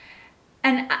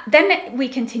 And then we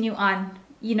continue on.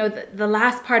 The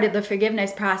last part of the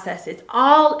forgiveness process is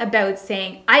all about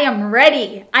saying, I am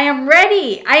ready. I am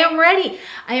ready. I am ready.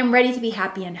 I am ready to be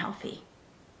happy and healthy.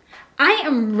 I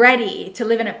am ready to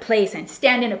live in a place and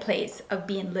stand in a place of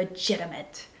being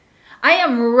legitimate. I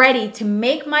am ready to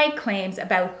make my claims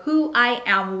about who I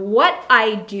am, what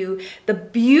I do, the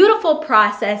beautiful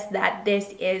process that this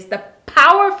is, the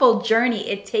powerful journey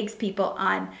it takes people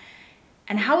on,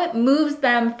 and how it moves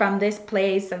them from this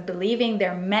place of believing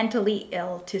they're mentally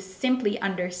ill to simply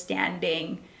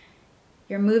understanding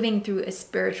you're moving through a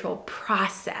spiritual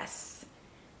process.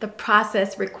 The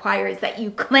process requires that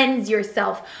you cleanse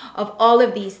yourself of all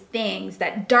of these things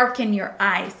that darken your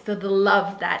eyes to the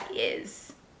love that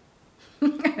is.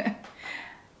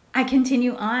 I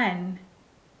continue on.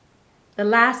 The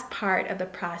last part of the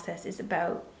process is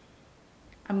about,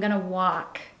 I'm going to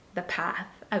walk the path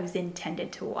I was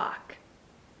intended to walk.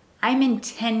 I'm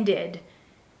intended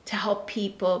to help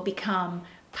people become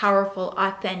powerful,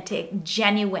 authentic,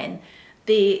 genuine,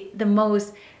 the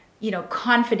most,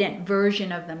 confident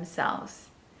version of themselves.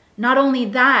 Not only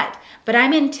that, but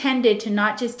I'm intended to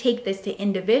not just take this to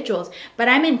individuals, but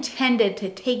I'm intended to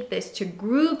take this to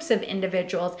groups of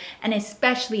individuals, and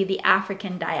especially the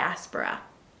African diaspora.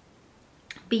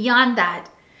 Beyond that,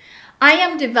 I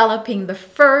am developing the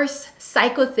first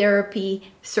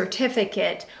psychotherapy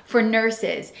certificate for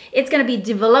nurses. It's going to be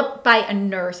developed by a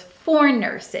nurse for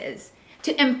nurses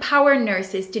to empower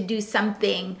nurses to do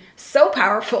something so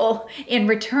powerful in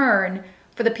return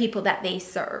for the people that they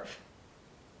serve.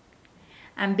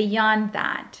 And beyond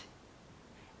that,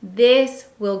 this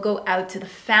will go out to the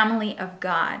family of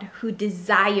God who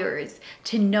desires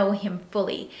to know him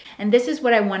fully. And this is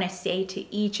what I want to say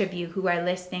to each of you who are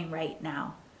listening right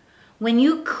now. When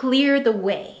you clear the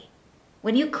way,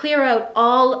 when you clear out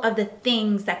all of the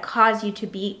things that cause you to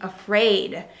be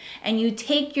afraid, and you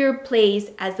take your place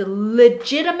as a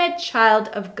legitimate child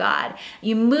of God,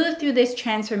 you move through this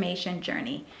transformation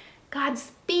journey, God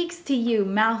speaks to you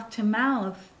mouth to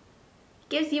mouth.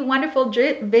 gives you wonderful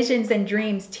visions and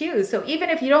dreams too. So even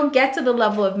if you don't get to the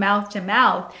level of mouth to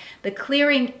mouth, the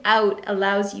clearing out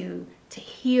allows you to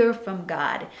hear from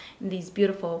God in these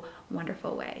beautiful,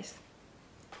 wonderful ways.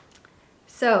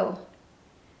 So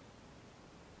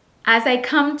as I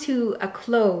come to a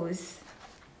close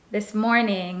this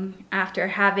morning, after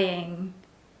having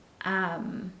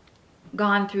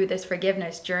gone through this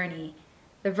forgiveness journey,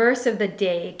 the verse of the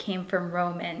day came from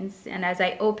Romans, and as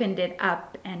I opened it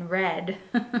up and read,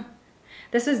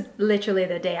 this was literally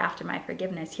the day after my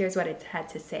forgiveness. Here's what it had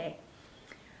to say.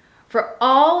 For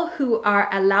all who are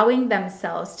allowing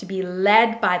themselves to be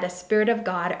led by the Spirit of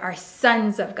God are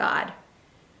sons of God.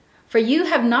 For you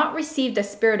have not received a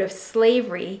spirit of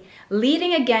slavery,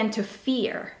 leading again to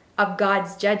fear of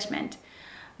God's judgment,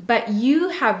 but you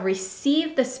have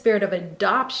received the spirit of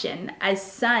adoption as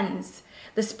sons,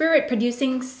 the Spirit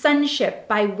producing sonship,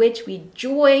 by which we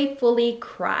joyfully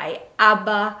cry,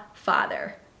 Abba,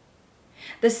 Father.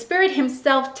 The Spirit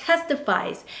himself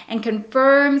testifies and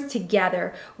confirms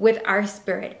together with our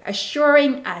spirit,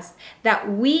 assuring us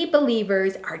that we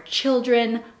believers are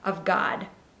children of God.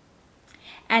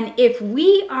 And if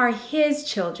we are his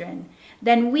children,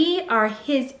 then we are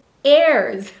his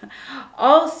heirs,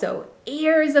 also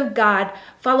heirs of God,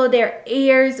 follow their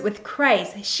heirs with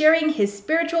Christ, sharing his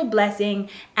spiritual blessing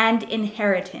and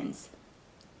inheritance.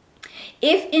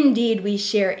 If indeed we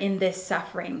share in this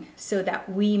suffering, so that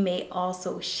we may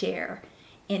also share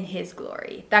in his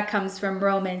glory. That comes from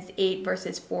Romans 8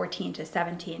 verses 14 to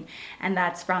 17, and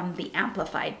that's from the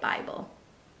Amplified Bible.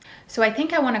 So I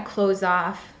think I want to close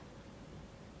off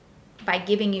by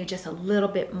giving you just a little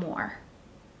bit more.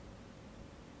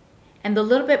 And the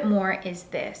little bit more is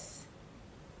this.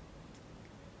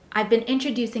 I've been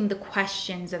introducing the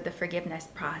questions of the forgiveness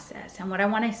process. And what I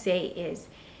want to say is,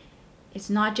 it's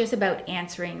not just about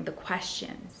answering the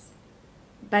questions,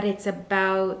 but it's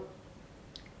about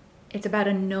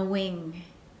a knowing.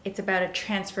 It's about a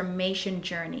transformation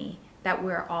journey that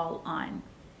we're all on.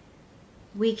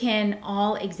 We can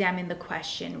all examine the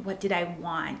question, what did I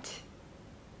want?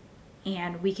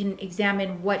 And we can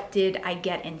examine, what did I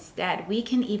get instead? We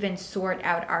can even sort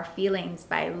out our feelings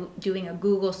by doing a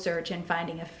Google search and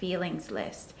finding a feelings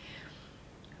list.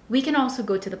 We can also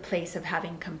go to the place of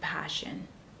having compassion.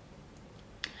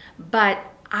 But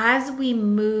as we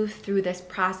move through this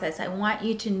process, I want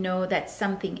you to know that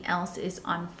something else is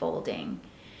unfolding.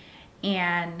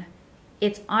 And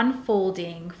it's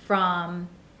unfolding from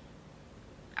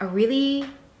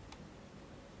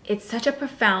it's such a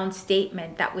profound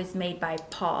statement that was made by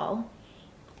Paul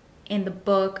in the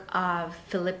book of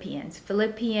Philippians.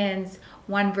 Philippians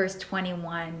 1 verse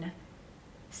 21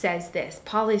 says this.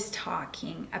 Paul is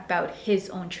talking about his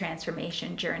own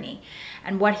transformation journey.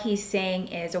 And what he's saying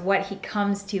is, or what he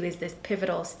comes to, is this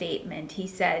pivotal statement. He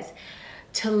says,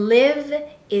 to live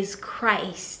is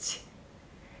Christ.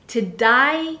 To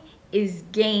die is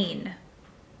gain.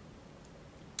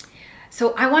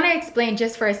 So I want to explain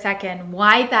just for a second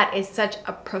why that is such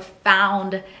a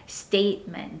profound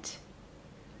statement.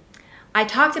 I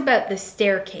talked about the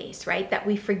staircase, right? That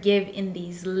we forgive in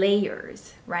these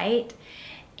layers, right?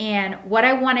 And what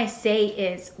I want to say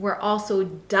is, we're also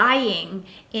dying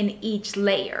in each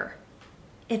layer.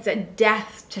 It's a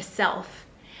death to self.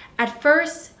 At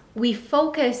first, we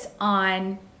focus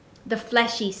on the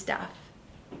fleshy stuff.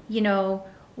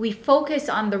 We focus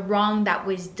on the wrong that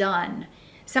was done.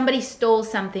 Somebody stole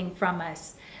something from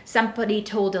us. Somebody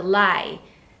told a lie.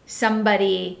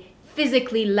 Somebody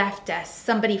physically left us.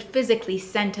 Somebody physically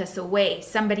sent us away.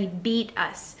 Somebody beat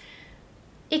us.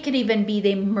 It could even be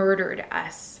they murdered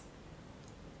us.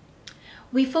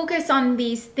 We focus on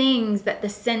these things that the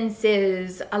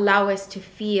senses allow us to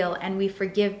feel, and we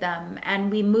forgive them,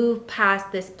 and we move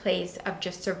past this place of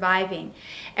just surviving.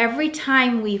 Every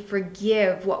time we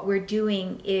forgive, what we're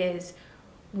doing is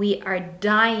we are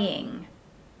dying.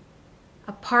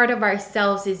 A part of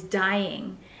ourselves is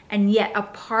dying, and yet a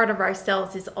part of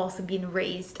ourselves is also being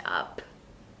raised up.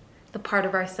 The part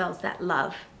of ourselves that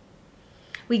love.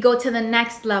 We go to the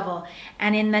next level,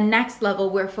 and in the next level,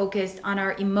 we're focused on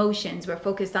our emotions. We're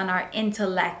focused on our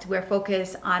intellect. We're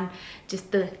focused on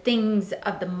just the things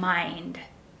of the mind,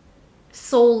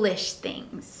 soulish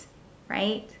things,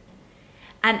 right?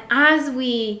 And as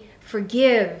we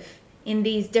forgive in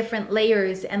these different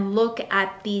layers and look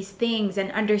at these things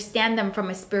and understand them from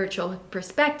a spiritual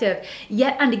perspective,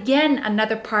 yet and again,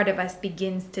 another part of us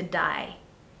begins to die.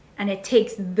 And it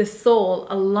takes the soul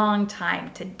a long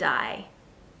time to die.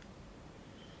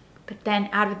 But then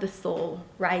out of the soul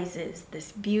rises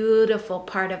this beautiful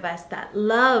part of us that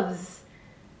loves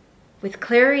with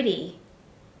clarity,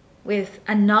 with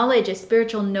a knowledge, a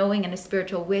spiritual knowing, and a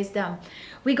spiritual wisdom,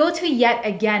 we go to yet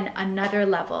again another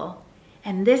level.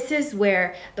 And this is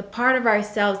where the part of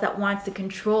ourselves that wants to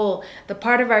control, the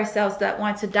part of ourselves that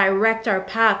wants to direct our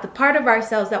path, the part of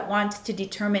ourselves that wants to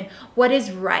determine what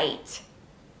is right,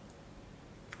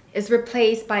 is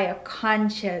replaced by a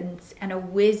conscience and a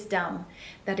wisdom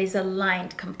that is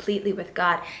aligned completely with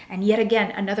God. And yet again,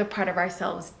 another part of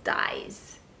ourselves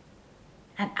dies.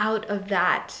 And out of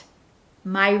that,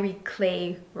 miry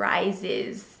clay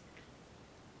rises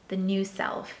the new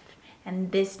self.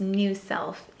 And this new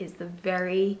self is the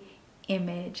very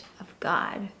image of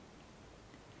God.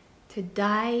 To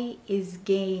die is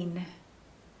gain.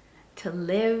 To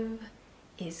live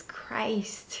is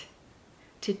Christ.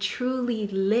 To truly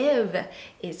live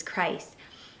is Christ.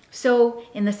 So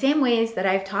in the same ways that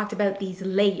I've talked about these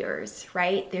layers,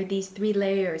 right? There are these 3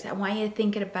 layers. I want you to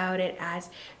think about it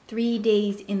as 3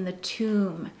 days in the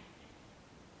tomb.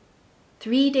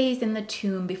 3 days in the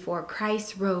tomb before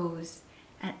Christ rose,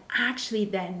 and actually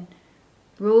then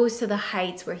rose to the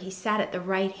heights where he sat at the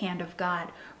right hand of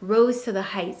God, rose to the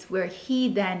heights where he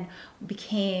then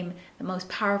became the most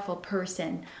powerful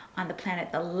person on the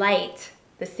planet, the light,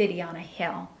 the city on a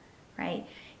hill, right?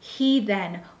 He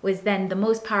then was then the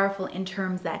most powerful in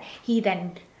terms that he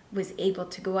then was able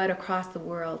to go out across the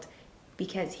world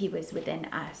because he was within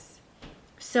us.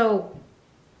 So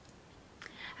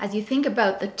as you think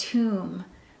about the tomb,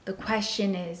 the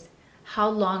question is, how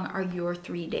long are your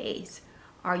 3 days?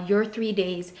 Are your 3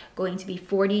 days going to be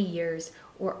 40 years,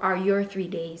 or are your 3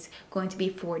 days going to be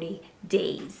 40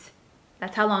 days?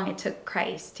 That's how long it took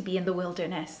Christ to be in the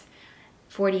wilderness.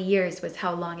 40 years was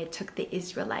how long it took the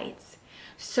Israelites.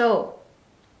 So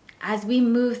as we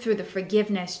move through the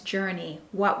forgiveness journey,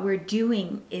 what we're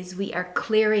doing is we are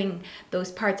clearing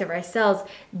those parts of ourselves,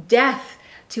 death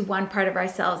to one part of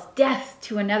ourselves, death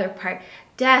to another part,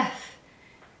 death.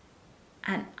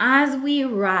 And as we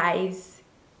rise,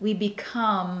 we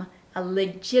become a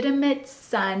legitimate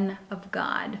son of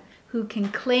God who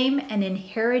can claim an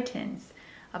inheritance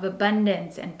of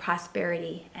abundance and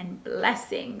prosperity and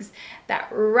blessings that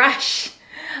rush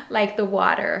like the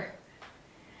water.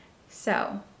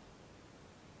 So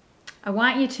I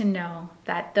want you to know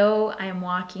that though I am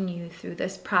walking you through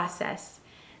this process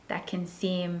that can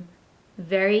seem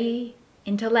very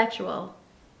intellectual,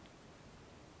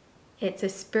 it's a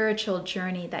spiritual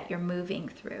journey that you're moving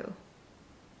through.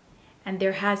 And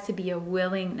there has to be a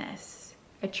willingness,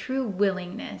 a true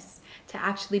willingness to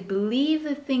actually believe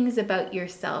the things about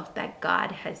yourself that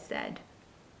God has said.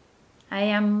 I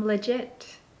am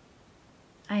legit.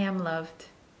 I am loved.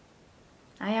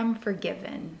 I am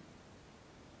forgiven.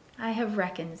 I have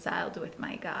reconciled with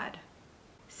my God.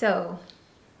 So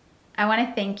I want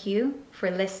to thank you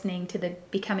for listening to the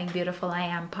Becoming Beautiful I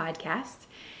Am podcast.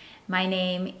 My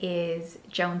name is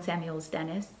Joan Samuels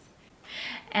Dennis.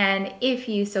 And if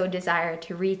you so desire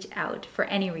to reach out for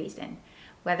any reason,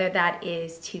 whether that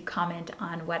is to comment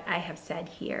on what I have said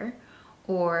here,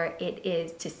 or it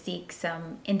is to seek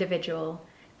some individual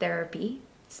therapy,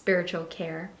 spiritual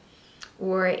care,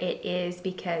 or it is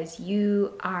because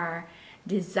you are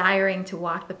desiring to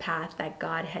walk the path that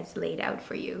God has laid out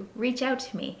for you, reach out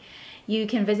to me. You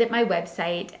can visit my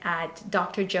website at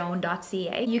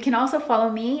drjoan.ca. You can also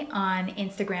follow me on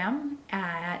Instagram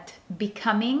at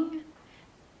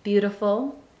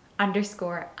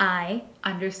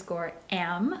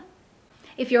becomingbeautiful_I_am.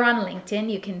 If you're on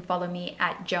LinkedIn, you can follow me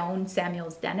at Joan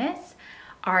Samuels Dennis,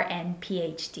 RN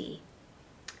PhD.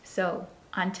 So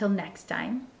until next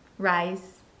time,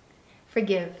 rise,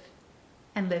 forgive,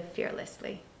 and live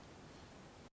fearlessly.